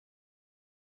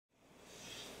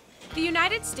The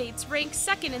United States ranks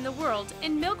second in the world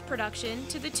in milk production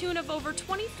to the tune of over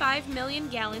 25 million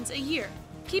gallons a year.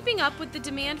 Keeping up with the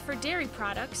demand for dairy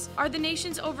products are the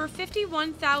nation's over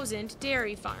 51,000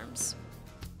 dairy farms.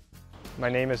 My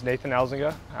name is Nathan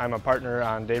Elzinga. I'm a partner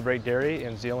on Daybreak Dairy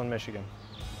in Zeeland, Michigan.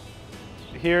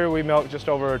 Here we milk just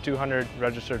over 200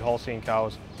 registered Holstein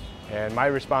cows, and my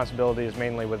responsibility is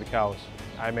mainly with the cows.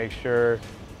 I make sure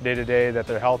day to day that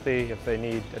they're healthy. If they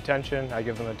need attention, I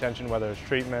give them attention, whether it's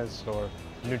treatments or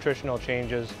nutritional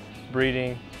changes,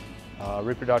 breeding,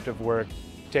 reproductive work,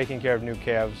 taking care of new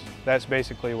calves. That's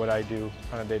basically what I do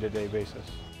on a day-to-day basis.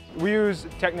 We use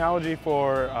technology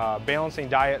for balancing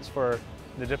diets for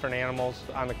the different animals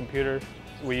on the computer.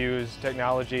 We use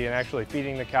technology in actually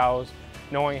feeding the cows,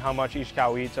 knowing how much each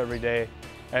cow eats every day.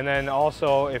 And then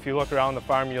also, if you look around the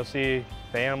farm, you'll see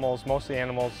the animals, most of the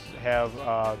animals have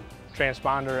a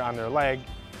transponder on their leg,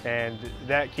 and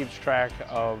that keeps track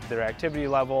of their activity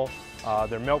level,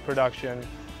 their milk production,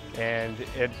 and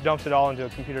it dumps it all into a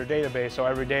computer database. So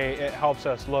every day it helps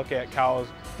us look at cows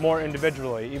more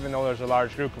individually, even though there's a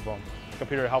large group of them. The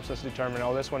computer helps us determine,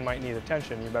 oh, this one might need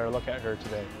attention, you better look at her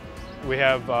today. We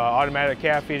have automatic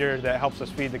calf feeder that helps us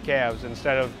feed the calves.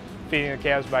 Instead of feeding the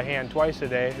calves by hand twice a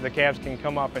day, the calves can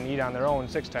come up and eat on their own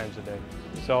 6 times a day.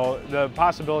 So the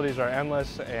possibilities are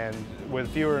endless, and with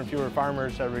fewer and fewer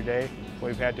farmers every day,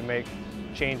 we've had to make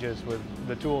changes with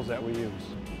the tools that we use.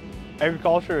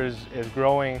 Agriculture is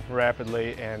growing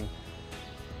rapidly, and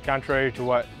contrary to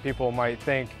what people might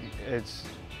think, it's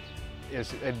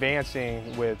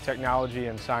advancing with technology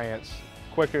and science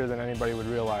quicker than anybody would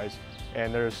realize.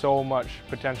 And there's so much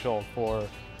potential for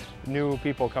new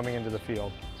people coming into the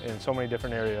field in so many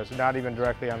different areas, not even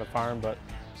directly on the farm, but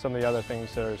some of the other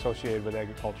things that are associated with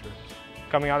agriculture.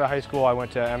 Coming out of high school, I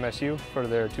went to MSU for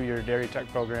their 2-year dairy tech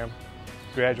program,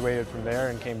 graduated from there,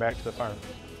 and came back to the farm.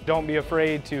 Don't be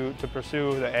afraid to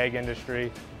pursue the ag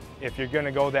industry. If you're going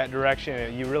to go that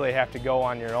direction, you really have to go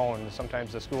on your own.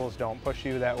 Sometimes the schools don't push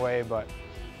you that way, but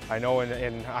I know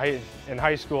in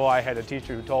high school I had a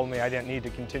teacher who told me I didn't need to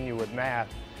continue with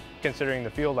math, considering the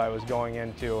field I was going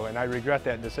into, and I regret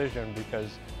that decision because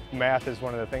math is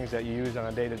one of the things that you use on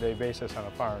a day-to-day basis on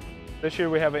a farm. This year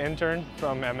we have an intern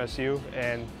from MSU,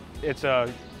 and it's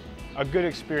a good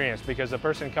experience because the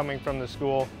person coming from the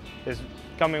school is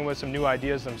coming with some new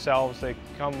ideas themselves. They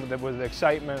come with the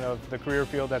excitement of the career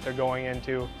field that they're going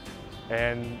into,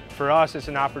 and for us it's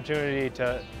an opportunity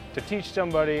to teach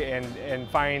somebody and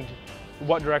find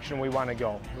what direction we want to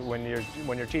go. When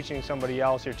you're teaching somebody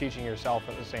else, you're teaching yourself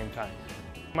at the same time.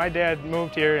 My dad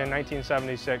moved here in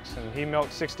 1976, and he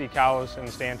milked 60 cows and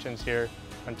stanchions here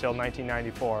until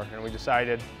 1994, and we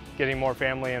decided, getting more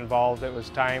family involved, it was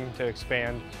time to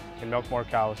expand and milk more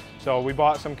cows. So we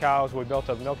bought some cows, we built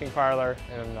a milking parlor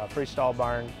and a freestall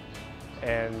barn,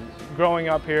 and growing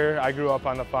up here, I grew up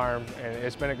on the farm, and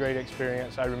it's been a great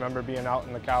experience. I remember being out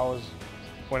in the cows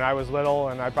when I was little,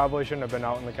 and I probably shouldn't have been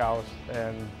out in the cows,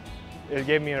 and it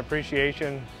gave me an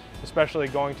appreciation, especially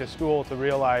going to school, to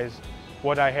realize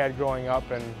what I had growing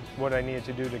up and what I needed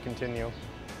to do to continue.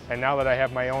 And now that I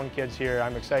have my own kids here,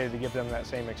 I'm excited to give them that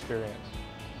same experience.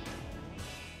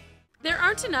 There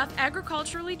aren't enough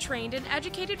agriculturally trained and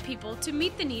educated people to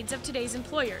meet the needs of today's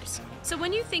employers. So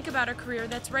when you think about a career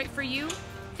that's right for you,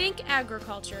 think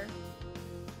agriculture.